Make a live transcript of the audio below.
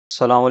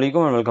Assalamu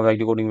alaikum and welcome back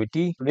to Coding with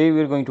T. Today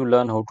we are going to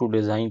learn how to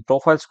design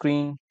profile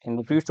screen. In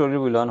the previous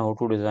tutorial we learned how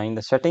to design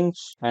the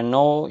settings, and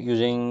now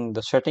using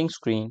the settings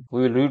screen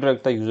we will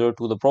redirect the user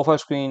to the profile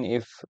screen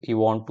if he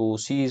want to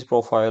see his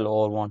profile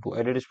or want to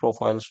edit his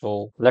profile.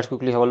 So let's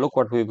quickly have a look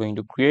what we are going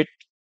to create.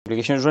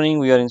 Application is running.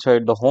 We are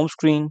inside the home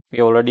screen.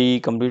 We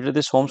already completed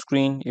this home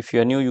screen. If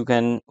you are new, you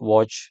can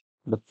watch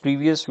the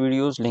previous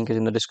videos. Link is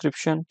in the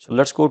description. So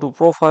let's go to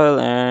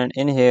profile, and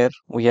in here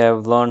we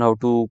have learned how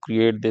to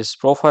create this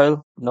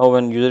profile. Now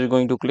when user is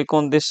going to click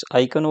on this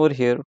icon over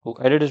here to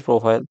edit his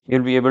profile,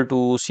 you'll be able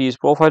to see his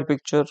profile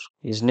picture,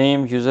 his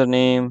name,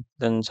 username,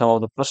 then some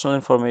of the personal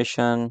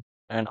information,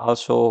 and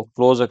also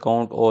close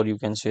account, or you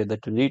can say the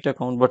delete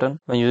account button.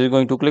 When user is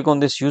going to click on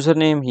this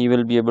username, he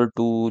will be able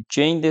to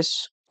change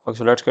this. Okay,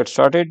 so let's get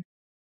started.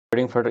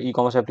 Creating Flutter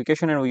e-commerce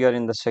application, and we are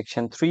in the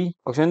section 3.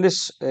 Okay, so in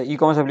this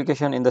e-commerce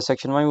application, in the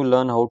section 1 we will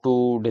learn how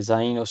to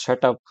design or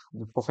set up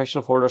the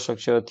professional folder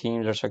structure,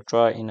 themes,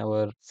 etc. in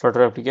our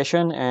Flutter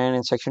application, and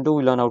in section 2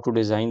 we learn how to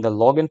design the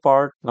login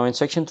part. Now in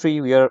section 3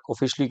 we are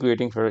officially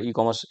creating Flutter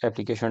e-commerce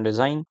application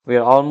design. We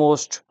are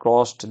almost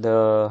crossed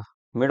the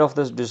mid of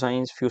this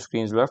designs, few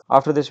screens left.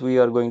 After this we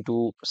are going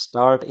to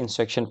start in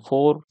section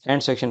 4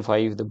 and section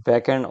 5, the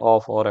backend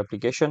of our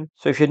application.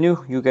 So if you're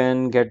new, you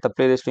can get the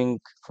playlist link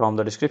from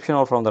the description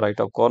or from the right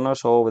top corner.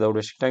 So without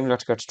wasting time,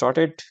 let's get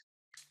started.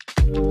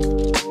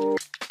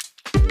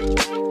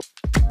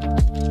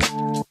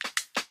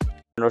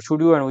 In our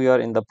studio, and we are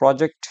in the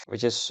project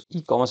which is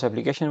e-commerce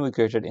application we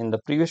created in the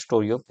previous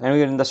tutorial, and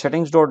we are in the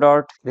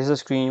settings.dart. This is a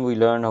screen we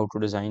learned how to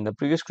design the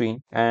previous screen,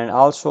 and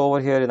also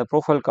over here in the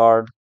profile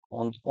card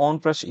on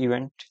press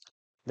event,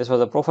 this was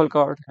a profile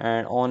card,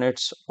 and on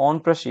its on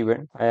press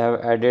event I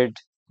have added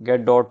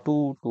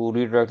get.to to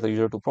redirect the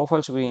user to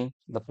profile screen.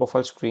 The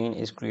profile screen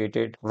is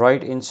created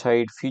right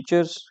inside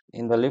features.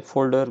 In the lib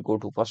folder, go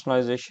to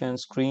personalization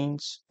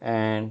screens,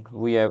 and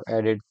we have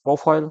added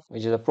profile,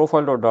 which is a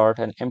profile.dart,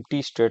 an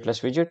empty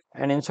stateless widget,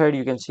 and inside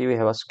you can see we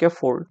have a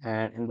scaffold,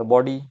 and in the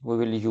body we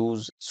will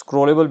use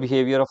scrollable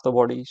behavior of the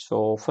body.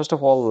 So first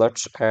of all,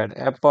 let's add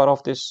app bar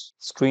of this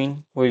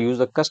screen. We'll use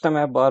the custom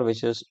app bar,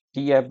 which is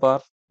t app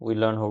bar. We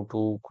learn how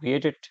to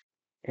create it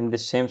in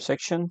this same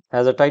section.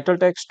 As a title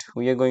text,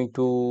 we are going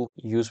to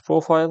use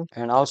profile,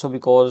 and also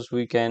because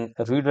we can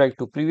redirect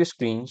to previous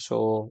screen,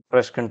 so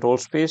press Control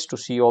space to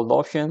see all the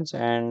options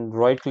and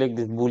right click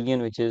this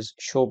boolean, which is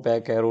show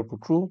back arrow to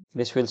true.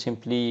 This will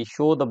simply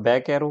show the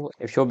back arrow.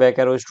 If show back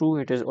arrow is true,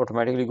 it is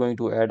automatically going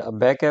to add a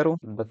back arrow,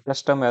 the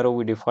custom arrow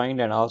we defined,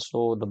 and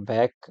also the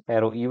back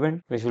arrow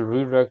event, which will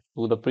redirect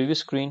to the previous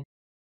screen.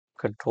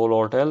 Control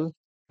Alt L.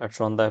 Let's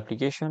run the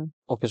application.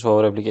 Okay, so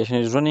our application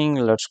is running.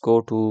 Let's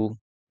go to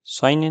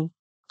sign in.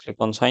 Click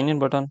on sign in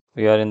button.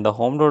 We are in the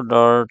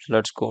home.dart.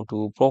 Let's go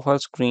to profile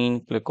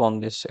screen. Click on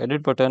this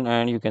edit button,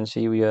 and you can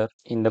see we are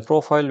in the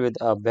profile with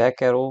a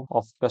back arrow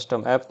of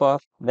custom app bar.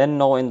 Then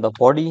now in the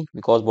body,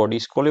 because body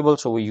is scrollable,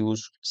 so we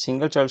use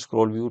single child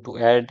scroll view to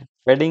add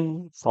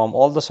padding from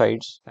all the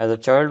sides. As a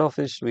child of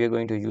this, we are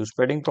going to use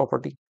padding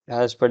property.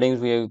 As paddings,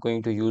 we are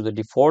going to use the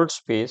default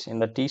space in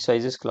the t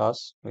sizes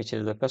class, which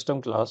is the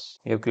custom class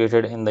we have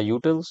created in the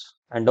utils.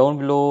 And down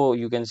below,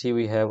 you can see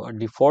we have a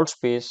default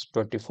space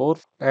 24.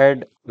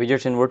 Add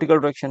widgets in vertical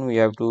direction, we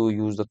have to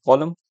use the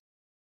column.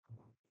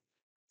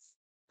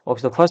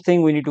 Okay, the first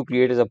thing we need to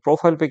create is a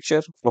profile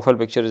picture. Profile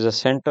picture is a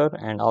center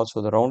and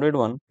also the rounded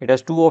one. It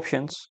has two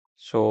options.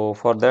 So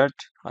for that,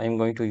 I am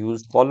going to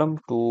use column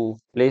to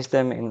place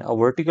them in a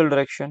vertical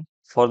direction.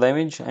 For the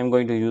image, I'm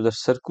going to use a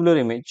circular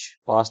image.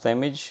 Pass the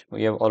image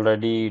we have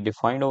already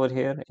defined over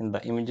here in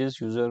the images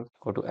user.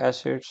 Go to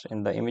assets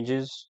in the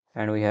images,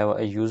 and we have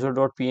a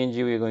user.png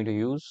we are going to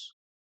use.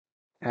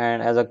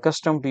 And as a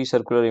custom t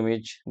circular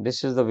image,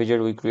 this is the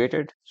widget we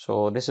created.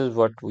 So this is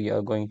what we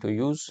are going to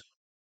use.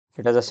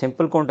 It has a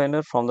simple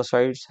container. From the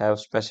sides have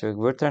specific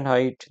width and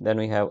height. Then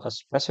we have a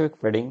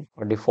specific padding,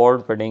 a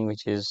default padding,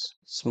 which is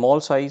small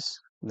size.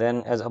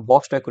 Then as a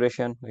box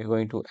decoration, we're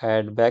going to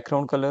add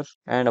background color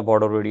and a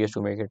border radius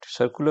to make it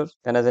circular.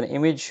 Then as an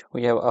image,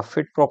 we have a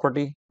fit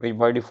property, which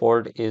by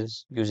default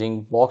is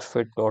using box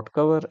fit dot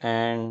cover,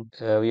 and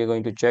we are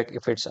going to check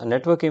if it's a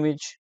network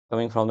image.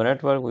 Coming from the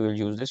network, we will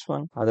use this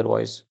one,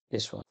 otherwise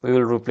this one. We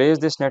will replace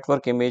this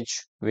network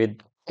image with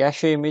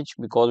cache image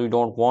because we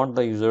don't want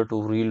the user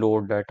to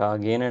reload data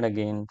again and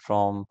again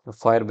from the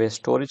Firebase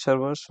storage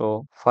server.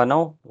 So for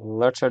now,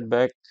 let's head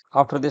back.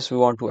 After this, we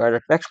want to add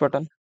a text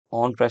button.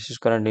 On press is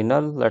currently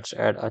null. Let's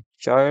add a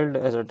child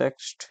as a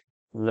text.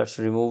 Let's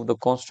remove the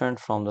constant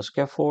from the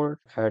scaffold.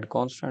 Add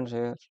constants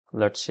here.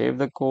 Let's save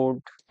the code.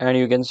 And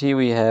you can see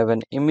we have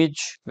an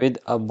image with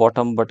a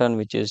bottom button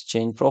which is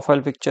change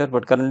profile picture,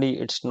 but currently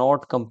it's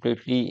not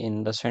completely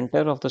in the center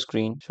of the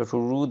screen. So to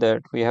do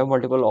that, we have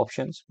multiple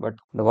options, but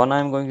the one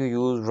I'm going to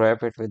use,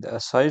 wrap it with a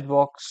size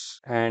box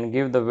and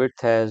give the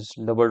width as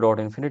double dot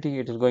infinity.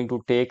 It is going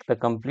to take the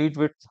complete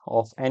width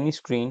of any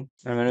screen.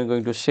 And when we're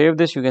going to save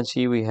this, you can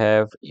see we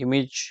have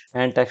image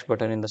and text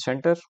button in the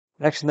center.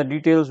 Next, in the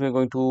details, we're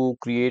going to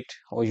create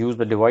or use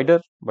the divider,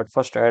 but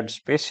first add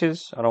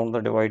spaces around the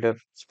divider.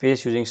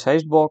 Space using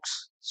sized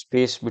box,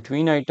 space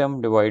between item,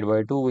 divide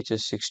by 2, which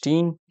is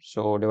 16.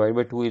 So divide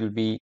by 2 will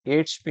be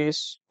 8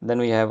 space. Then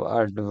we have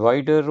our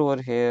divider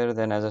over here.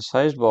 Then as a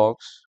size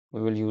box,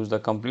 we will use the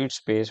complete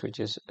space, which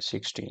is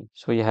 16.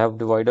 So you have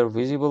divider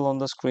visible on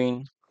the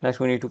screen.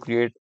 Next, we need to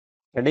create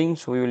heading.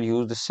 So we will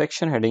use the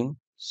section heading,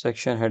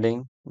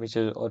 which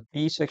is a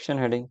T section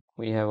heading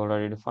we have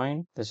already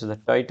defined. This is the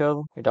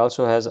title. It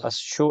also has a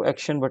show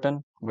action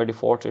button. By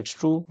default, it's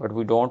true, but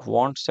we don't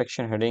want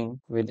section heading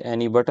with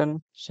any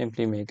button.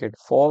 Simply make it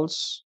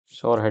false.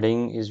 So our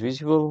heading is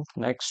visible.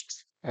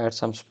 Next, add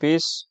some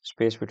space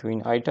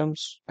between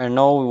items. And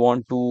now we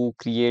want to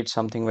create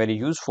something very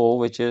useful,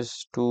 which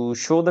is to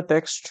show the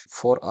text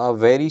for a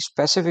very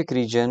specific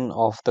region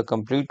of the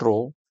complete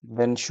row,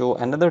 then show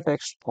another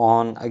text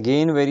on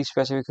again very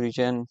specific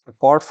region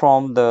apart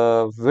from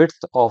the width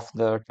of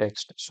the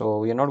text. So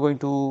we are not going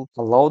to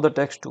allow the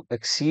text to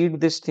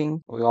exceed this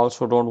thing. We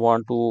also don't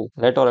want to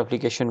let our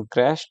application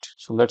crash.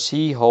 So let's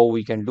see how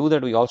we can do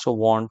that. We also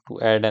want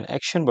to add an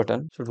action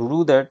button. So to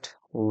do that,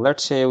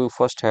 let's say we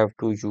first have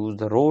to use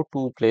the row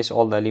to place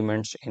all the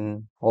elements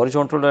in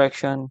horizontal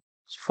direction.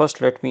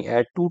 First, let me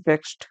add two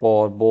text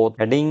for both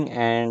heading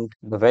and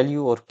the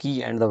value, or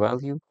key and the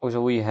value.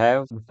 So we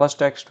have the first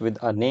text with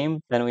a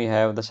name, then we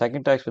have the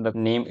second text with the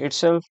name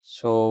itself.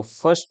 So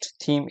first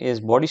theme is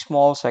body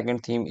small, second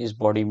theme is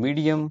body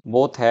medium.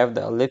 Both have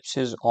the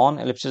ellipses on.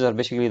 Ellipses are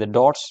basically the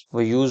dots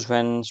we use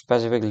when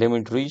specific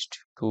limit reached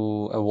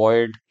to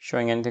avoid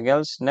showing anything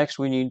else. Next,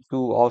 we need to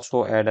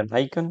also add an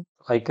icon.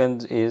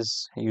 Icons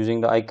is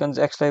using the icons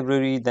X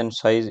library, then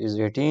size is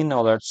 18.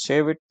 Now let's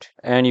save it.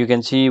 And you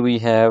can see we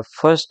have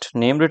first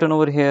name written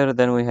over here,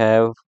 then we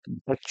have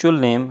actual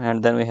name,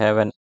 and then we have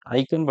an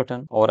icon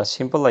button or a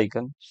simple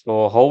icon.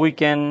 So how we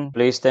can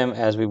place them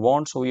as we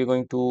want. So we are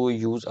going to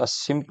use a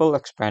simple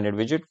expanded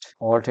widget.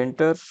 Alt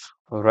enter,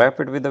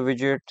 wrap it with the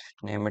widget,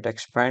 name it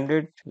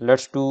expanded.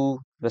 Let's do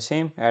the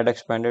same, add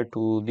expanded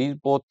to these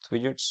both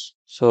widgets.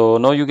 So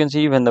now you can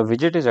see when the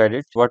widget is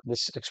added, what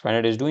this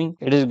expanded is doing,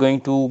 it is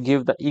going to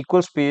give the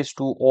equal space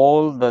to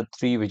all the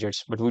three widgets,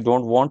 but we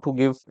don't want to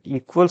give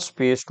equal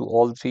space to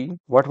all three.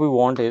 What we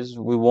want is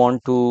we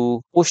want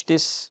to push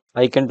this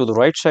icon to the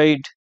right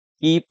side,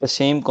 keep the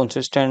same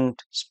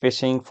consistent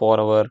spacing for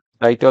our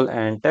title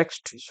and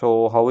text.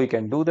 So how we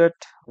can do that?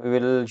 We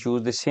will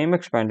use the same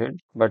expanded,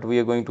 but we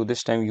are going to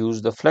this time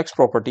use the flex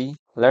property.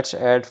 Let's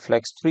add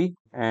flex 3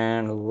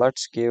 and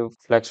let's give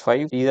flex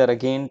 5. These are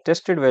again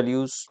tested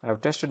values. I've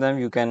tested them.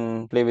 You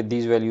can play with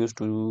these values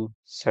to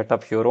set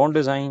up your own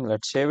design.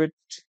 Let's save it.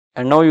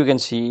 And now you can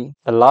see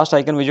the last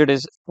icon widget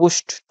is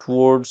pushed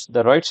towards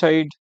the right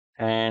side,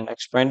 and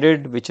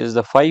expanded, which is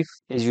the 5,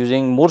 is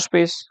using more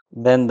space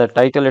than the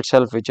title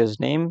itself, which is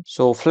name.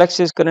 So flex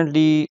is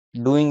currently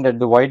doing the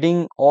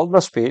dividing all the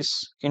space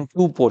in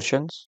two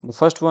portions. The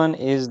first one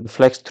is the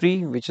flex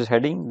 3, which is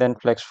heading, then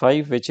flex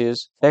 5, which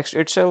is text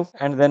itself,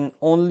 and then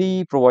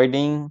only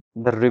providing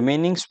the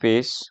remaining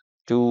space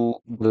to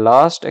the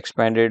last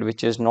expanded,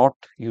 which is not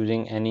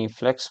using any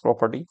flex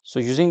property. So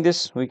using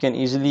this, we can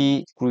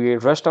easily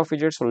create rest of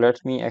widgets. So let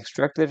me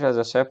extract it as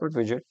a separate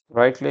widget.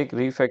 Right click,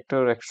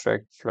 refactor,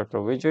 extract Flutter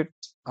widget.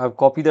 I've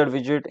copied that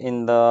widget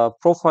in the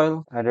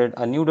profile, added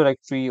a new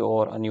directory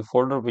or a new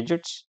folder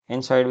widgets.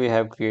 Inside we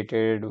have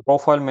created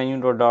profile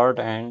menu.dart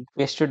and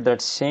pasted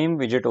that same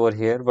widget over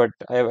here, but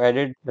I have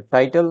added the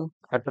title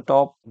at the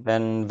top,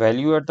 then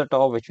value at the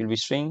top, which will be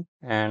string,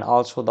 and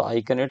also the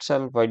icon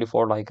itself. By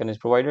default, icon is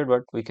provided,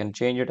 but we can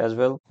change it as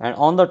well. And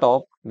on the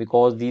top,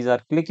 because these are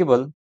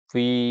clickable,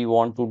 we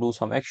want to do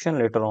some action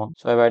later on.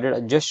 So I've added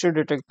a gesture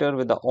detector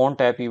with the on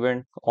tap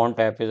event. On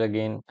tap is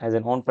again as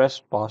an on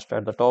press passed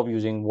at the top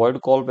using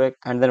void callback.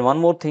 And then one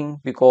more thing,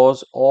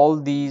 because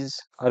all these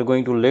are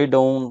going to lay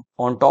down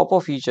on top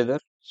of each other,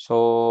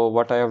 so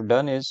what I have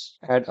done is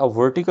add a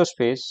vertical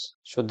space.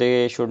 So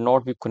they should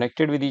not be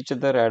connected with each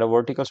other. Add a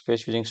vertical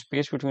space using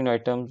space between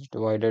items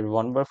divided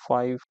 1 by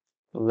 5.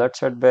 Let's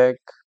head back,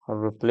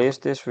 replace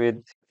this with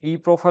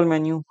e-profile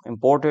menu,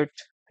 import it,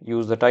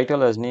 use the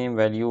title as name,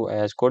 value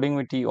as coding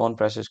witty, on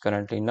press is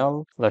currently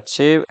null. Let's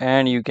save,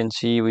 and you can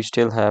see we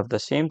still have the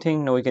same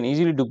thing. Now we can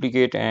easily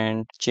duplicate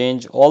and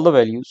change all the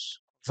values.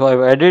 So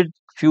I've added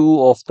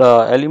few of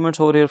the elements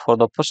over here for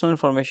the personal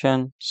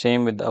information.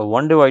 Same with the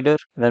one divider.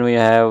 Then we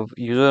have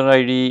user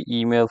ID,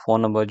 email,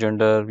 phone number,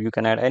 gender. You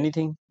can add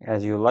anything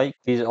as you like.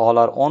 These all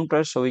are on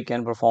press, so we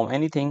can perform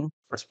anything.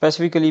 But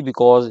specifically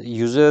because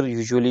user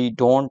usually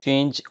don't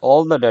change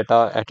all the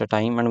data at a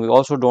time, and we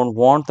also don't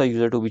want the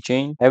user to be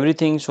changed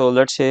everything. So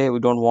let's say we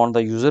don't want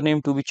the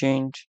username to be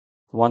changed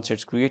once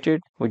it's created.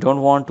 We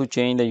don't want to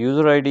change the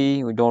user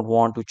ID. We don't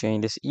want to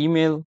change this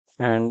email.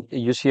 And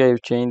you see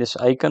I've changed this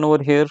icon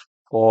over here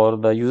for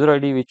the user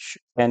ID, which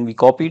can be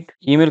copied.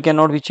 Email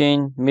cannot be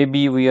changed.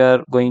 Maybe we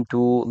are going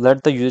to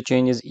let the user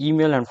change his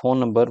email and phone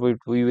number, but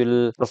we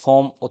will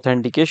perform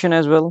authentication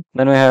as well.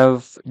 Then we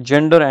have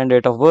gender and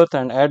date of birth,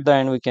 and at the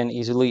end we can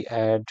easily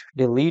add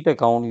delete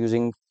account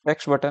using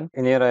text button.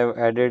 In here I've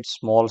added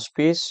small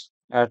space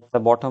at the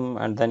bottom,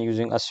 and then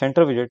using a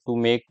center widget to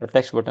make the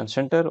text button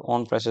center.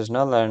 On presses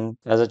null, and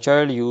as a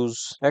child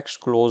use text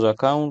close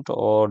account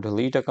or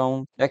delete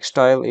account. Text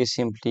style is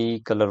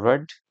simply color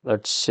red.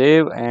 Let's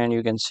save, and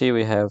you can see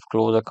we have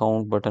close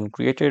account button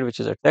created, which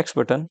is a text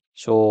button.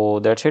 So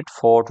that's it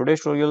for today's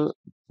tutorial.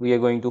 We are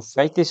going to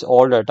fetch this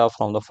all data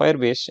from the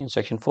Firebase in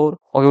section 4.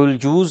 We will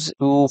use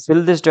to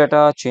fill this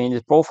data, change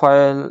the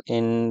profile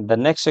in the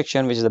next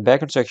section, which is the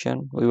backend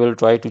section. We will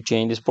try to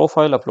change this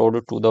profile, upload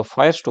it to the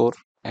Firestore,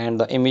 and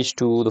the image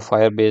to the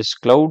Firebase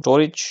cloud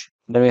storage.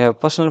 Then we have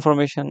personal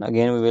information.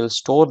 Again, we will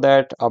store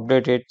that,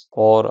 update it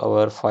for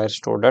our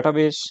Firestore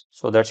database.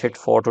 So that's it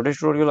for today's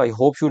tutorial. I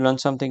hope you learned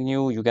something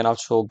new. You can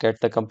also get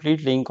the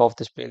complete link of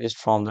this playlist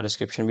from the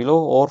description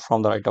below or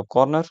from the right up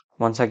corner.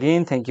 Once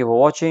again, thank you for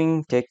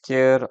watching. Take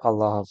care.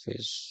 Allah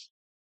Hafiz.